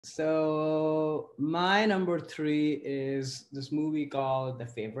So my number three is this movie called The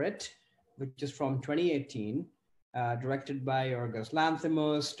Favorite, which is from 2018, directed by Yorgos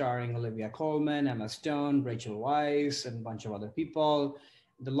Lanthimos, starring Olivia Colman, Emma Stone, Rachel Weisz, and a bunch of other people.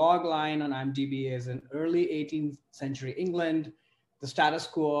 The log line on IMDb is in early 18th century England. The status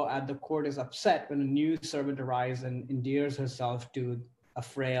quo at the court is upset when a new servant arrives and endears herself to a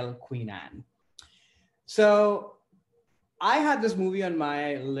frail Queen Anne. So I had this movie on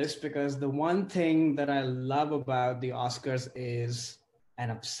my list because the one thing that I love about the Oscars is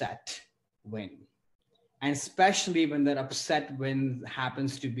an upset win. And especially when that upset win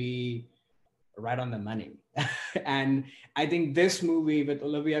happens to be right on the money. And I think this movie with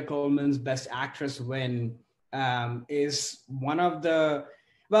Olivia Colman's Best Actress win is one of the,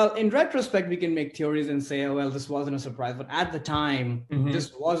 well, in retrospect, we can make theories and say, oh, well, this wasn't a surprise. But at the time,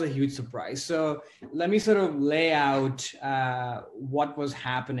 this was a huge surprise. So let me sort of lay out what was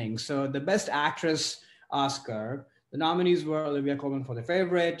happening. So the Best Actress Oscar, the nominees were Olivia Colman for The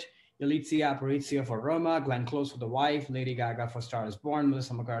Favorite, Yalitza Aparicio for Roma, Glenn Close for The Wife, Lady Gaga for Star is Born,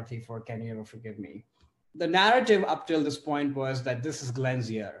 Melissa McCarthy for Can You Ever Forgive Me. The narrative up till this point was that this is Glenn's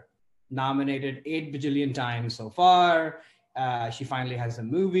year, nominated 8 bajillion times so far. She finally has a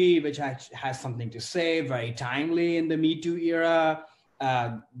movie which has something to say, very timely in the Me Too era,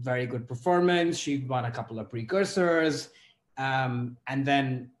 very good performance. She won a couple of precursors. And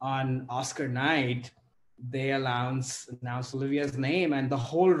then on Oscar night, they announce Olivia's name and the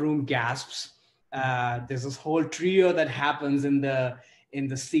whole room gasps. There's this whole trio that happens in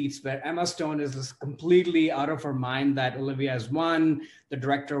the seats where Emma Stone is just completely out of her mind that Olivia has won. The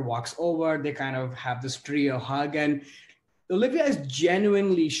director walks over. They kind of have this trio hug, and Olivia is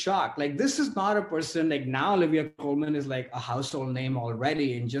genuinely shocked. Like, this is not a person, like, now Olivia Colman is like a household name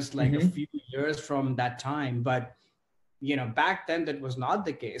already in just like a few years from that time. But, you know, back then that was not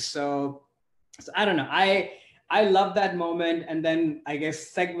the case. So I don't know. I love that moment. And then I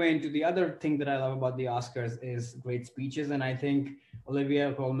guess segue into the other thing that I love about the Oscars is great speeches. And I think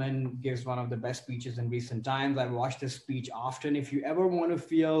Olivia Colman gives one of the best speeches in recent times. I've watched this speech often. If you ever want to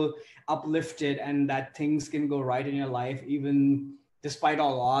feel uplifted and that things can go right in your life, even despite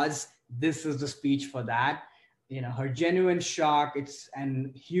all odds, this is the speech for that. You know, her genuine shock, it's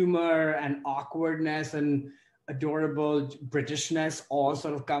and humor and awkwardness and adorable Britishness all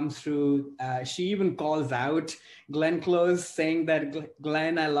sort of comes through. She even calls out Glenn Close, saying that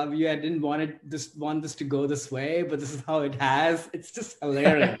Glenn, I love you. I didn't want this to go this way, but this is how it has. It's just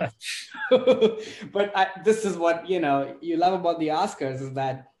hilarious. But this is what you love about the Oscars is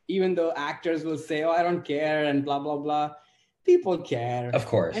that even though actors will say, "Oh, I don't care," and blah blah blah, people care, of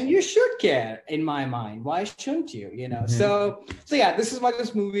course, and you should care. In my mind, why shouldn't you? So yeah, this is why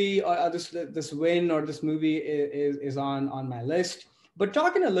this movie or this win or this movie is on my list. But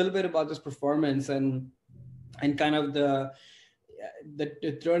talking a little bit about this performance and kind of the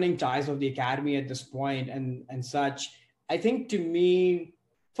turning ties of the Academy at this point and such, I think to me,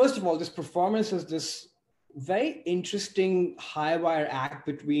 first of all, this performance is this very interesting high wire act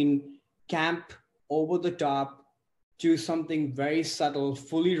between camp, over the top, to something very subtle,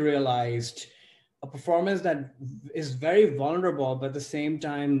 fully realized, a performance that is very vulnerable, but at the same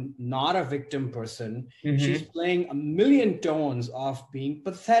time, not a victim person. She's playing a million tones of being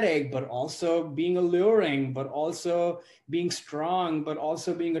pathetic, but also being alluring, but also being strong, but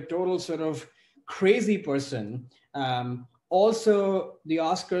also being a total sort of crazy person. Also, the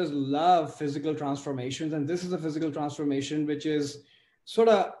Oscars love physical transformations, and this is a physical transformation which is sort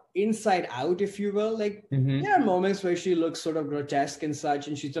of inside out, if you will. Like there are moments where she looks sort of grotesque and such,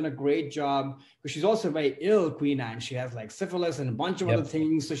 and she's done a great job, but she's also very ill, Queen Anne. She has like syphilis and a bunch of other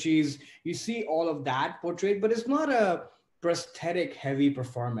things. So you see all of that portrayed, but it's not a prosthetic heavy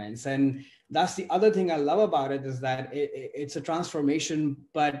performance. And that's the other thing I love about it is that it's a transformation,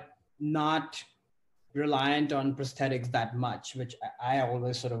 but not reliant on prosthetics that much, which I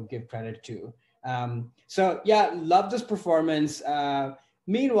always sort of give credit to. So yeah, love this performance.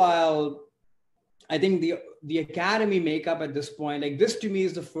 Meanwhile, I think the Academy makeup at this point, like this to me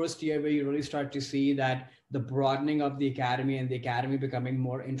is the first year where you really start to see that the broadening of the Academy and the Academy becoming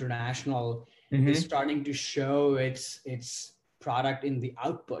more international is starting to show its product in the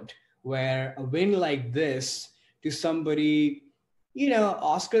output, where a win like this to somebody,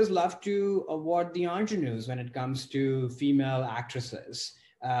 Oscars love to award the ingenues when it comes to female actresses.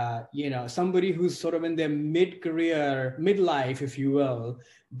 Somebody who's sort of in their mid-career, midlife, if you will,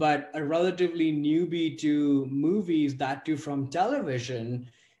 but a relatively newbie to movies, that too from television,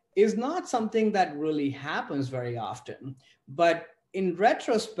 is not something that really happens very often. But in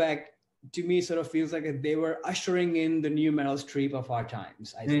retrospect, to me sort of feels like they were ushering in the new Meryl Streep of our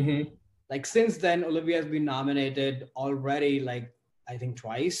times. I think like since then, Olivia has been nominated already, like I think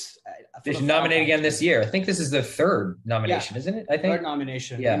twice. She's nominated again this year. I think this is the third nomination, isn't it? I think third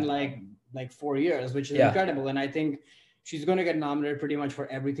nomination in like 4 years, which is incredible. And I think she's going to get nominated pretty much for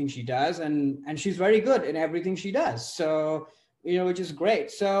everything she does, and she's very good in everything she does. So, you know, which is great.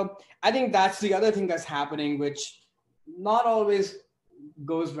 So I think that's the other thing that's happening, which not always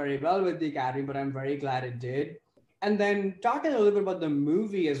goes very well with the Academy, but I'm very glad it did. And then talking a little bit about the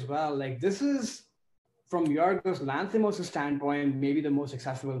movie as well, like this is, from Yorgos Lanthimos' standpoint, maybe the most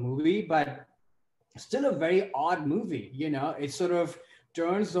accessible movie, but still a very odd movie. You know, it sort of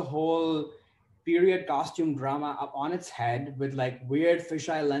turns the whole period costume drama up on its head with like weird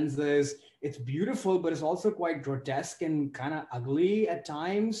fisheye lenses. It's beautiful, but it's also quite grotesque and kind of ugly at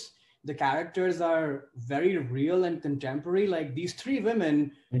times. The characters are very real and contemporary. Like these three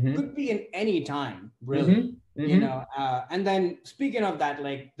women could be in any time, really. You know, and then speaking of that,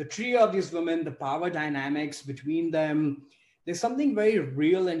 like the trio of these women, the power dynamics between them, there's something very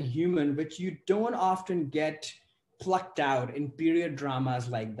real and human, which you don't often get plucked out in period dramas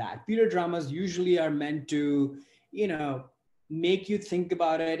like that. Period dramas usually are meant to, you know, make you think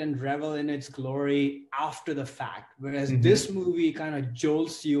about it and revel in its glory after the fact. Whereas this movie kind of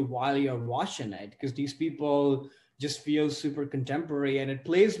jolts you while you're watching it, because these people just feel super contemporary, and it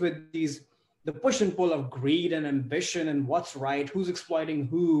plays with the push and pull of greed and ambition and what's right, who's exploiting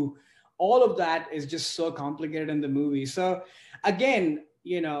who. All of that is just so complicated in the movie. So again,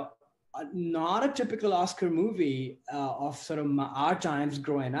 you know, not a typical Oscar movie of sort of our times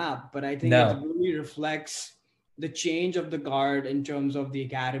growing up, but I think it really reflects the change of the guard in terms of the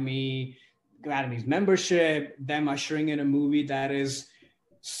Academy's membership, them ushering in a movie that is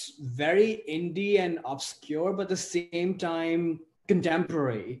very indie and obscure, but at the same time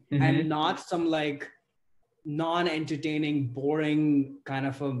contemporary, and not some like non-entertaining, boring kind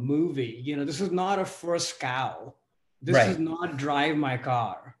of a movie. You know, this is not a First Cow. This is not Drive My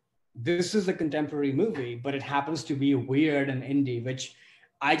Car. This is a contemporary movie, but it happens to be weird and indie, which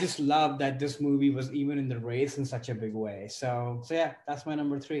I just love that this movie was even in the race in such a big way. So yeah, that's my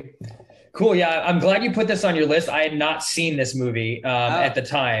number 3. Cool. Yeah, I'm glad you put this on your list. I had not seen this movie at the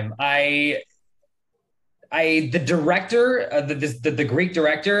time. The director, the Greek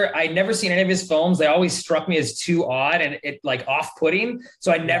director, I'd never seen any of his films. They always struck me as too odd and it like off-putting.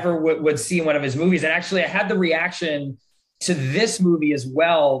 So I never would see one of his movies. And actually I had the reaction to this movie as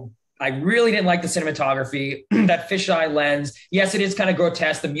well. I really didn't like the cinematography, that fisheye lens. Yes, it is kind of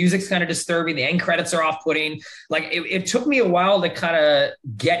grotesque. The music's kind of disturbing. The end credits are off-putting. Like it took me a while to kind of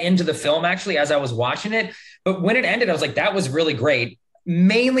get into the film actually as I was watching it. But when it ended, I was like, that was really great.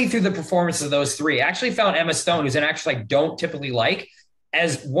 Mainly through the performances of those three. I actually found Emma Stone, who's an actress I don't typically like,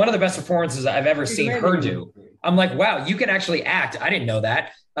 as one of the best performances I've ever seen her do. I'm like, wow, you can actually act. I didn't know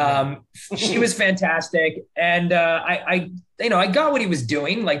that. She was fantastic. And I got what he was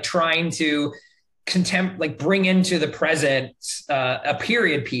doing, like trying to bring into the present a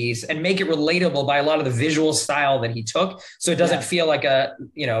period piece and make it relatable by a lot of the visual style that he took. So it doesn't feel like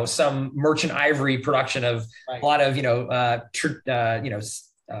some Merchant Ivory production of a lot of,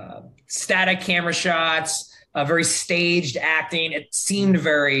 static camera shots, very staged acting. It seemed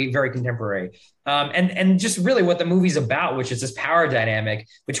very, very contemporary. And just really what the movie's about, which is this power dynamic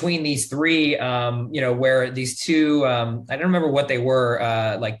between these three, where these two, I don't remember what they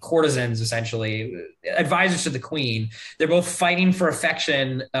were, like courtesans, essentially, advisors to the queen. They're both fighting for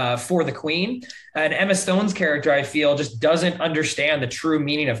affection for the queen. And Emma Stone's character, I feel, just doesn't understand the true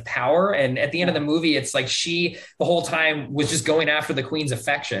meaning of power. And at the end of the movie, it's like she, the whole time, was just going after the queen's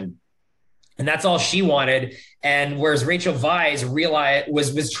affection. And that's all she wanted. And whereas Rachel Weisz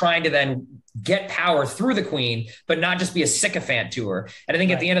was trying to then get power through the queen, but not just be a sycophant to her. And I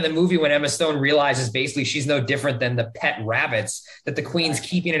think at the end of the movie, when Emma Stone realizes basically she's no different than the pet rabbits that the queen's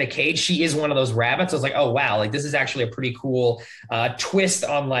keeping in a cage, she is one of those rabbits. I was like, oh, wow, like this is actually a pretty cool twist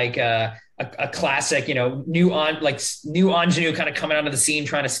on like a classic, new ingenue kind of coming onto the scene,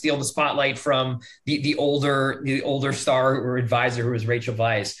 trying to steal the spotlight from the older star or advisor who was Rachel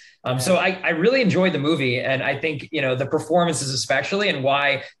Weisz. So I really enjoyed the movie, and I think, the performances especially, and why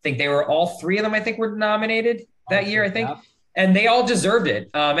I think they were all three of them, I think, were nominated that year, I think. Yeah. And they all deserved it.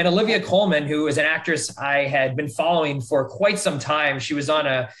 And Olivia Colman, who is an actress I had been following for quite some time, she was on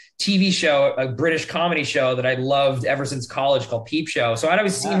a TV show, a British comedy show that I loved ever since college called Peep Show. So I'd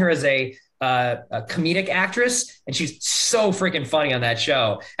always seen her as a comedic actress, and she's so freaking funny on that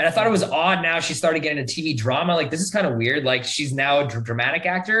show. And I thought it was odd now she started getting into TV drama. Like, this is kind of weird. Like, she's now a dramatic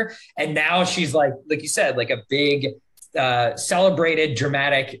actor, and now she's like you said, like a big celebrated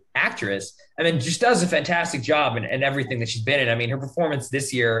dramatic actress. I mean, just does a fantastic job in everything that she's been in. I mean, her performance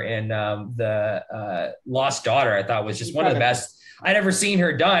this year in the Lost Daughter, I thought was just one of the best I'd ever seen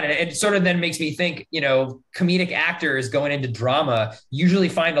her done. And it sort of then makes me think, you know, comedic actors going into drama usually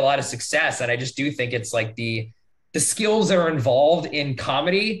find a lot of success. And I just do think it's like the skills that are involved in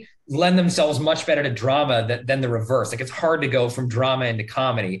comedy lend themselves much better to drama than the reverse. Like it's hard to go from drama into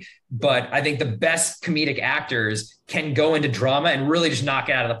comedy, but I think the best comedic actors can go into drama and really just knock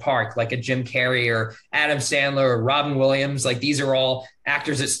it out of the park, like a Jim Carrey or Adam Sandler or Robin Williams. Like these are all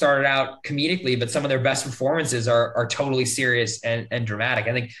actors that started out comedically, but some of their best performances are totally serious and dramatic.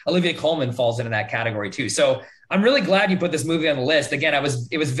 I think Olivia Colman falls into that category too. So I'm really glad you put this movie on the list. Again, I was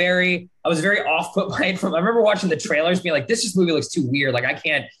very off put by it. I remember watching the trailers being like, this movie looks too weird. Like I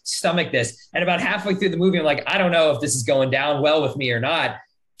can't stomach this. And about halfway through the movie, I'm like, I don't know if this is going down well with me or not.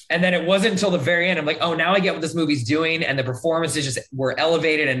 And then it wasn't until the very end. I'm like, oh, now I get what this movie's doing. And the performances just were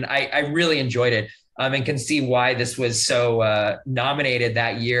elevated. And I really enjoyed it. And can see why this was so nominated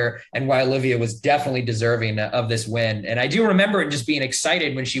that year and why Olivia was definitely deserving of this win. And I do remember just being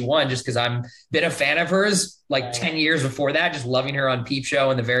excited when she won, just because I'm been a fan of hers like 10 years before that, just loving her on Peep Show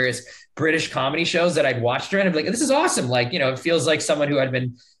and the various British comedy shows that I'd watched her. And I'd be like, this is awesome. Like, you know, it feels like someone who I'd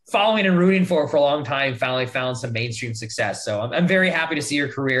been following and rooting for a long time finally found some mainstream success. So I'm very happy to see her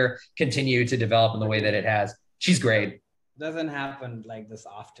career continue to develop in the way that it has. She's great. Doesn't happen like this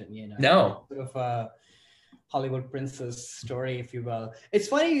often, you know. No. Sort of a Hollywood princess story, if you will. It's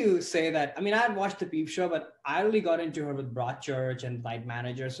funny you say that. I mean, I had watched the Peep Show, but I only got into her with Broadchurch and Light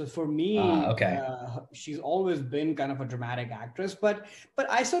Manager. So for me, she's always been kind of a dramatic actress. But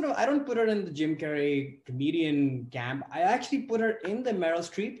I don't put her in the Jim Carrey comedian camp. I actually put her in the Meryl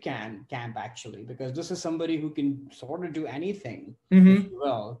Streep camp actually, because this is somebody who can sort of do anything, if you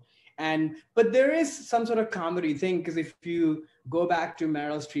will. But there is some sort of comedy thing, because if you go back to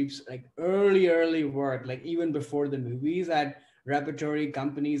Meryl Streep's like early work, like even before the movies at repertory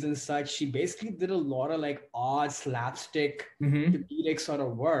companies and such, she basically did a lot of like odd slapstick comedic sort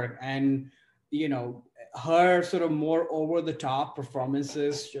of work. And, you know, her sort of more over the top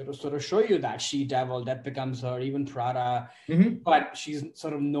performances sort of show you that She Devil, that becomes her, even Prada. But she's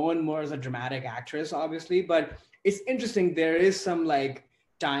sort of known more as a dramatic actress, obviously. But it's interesting. There is some like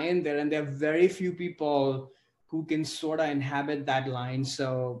tie in there, and there are very few people who can sort of inhabit that line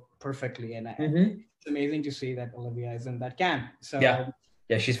so perfectly. And it's amazing to see that Olivia is in that camp. So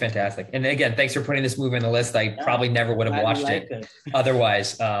yeah, she's fantastic. And again, thanks for putting this movie on the list. I probably never would have watched it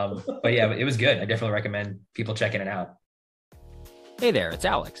otherwise. But yeah, it was good. I definitely recommend people checking it out. Hey there, it's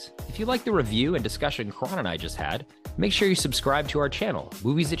Alex. If you like the review and discussion Karan and I just had, make sure you subscribe to our channel,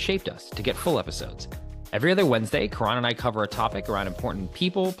 Movies That Shaped Us, to get full episodes. Every other Wednesday, Karan and I cover a topic around important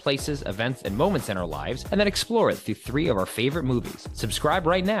people, places, events, and moments in our lives, and then explore it through 3 of our favorite movies. Subscribe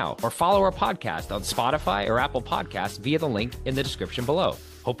right now, or follow our podcast on Spotify or Apple Podcasts via the link in the description below.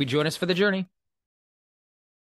 Hope you join us for the journey.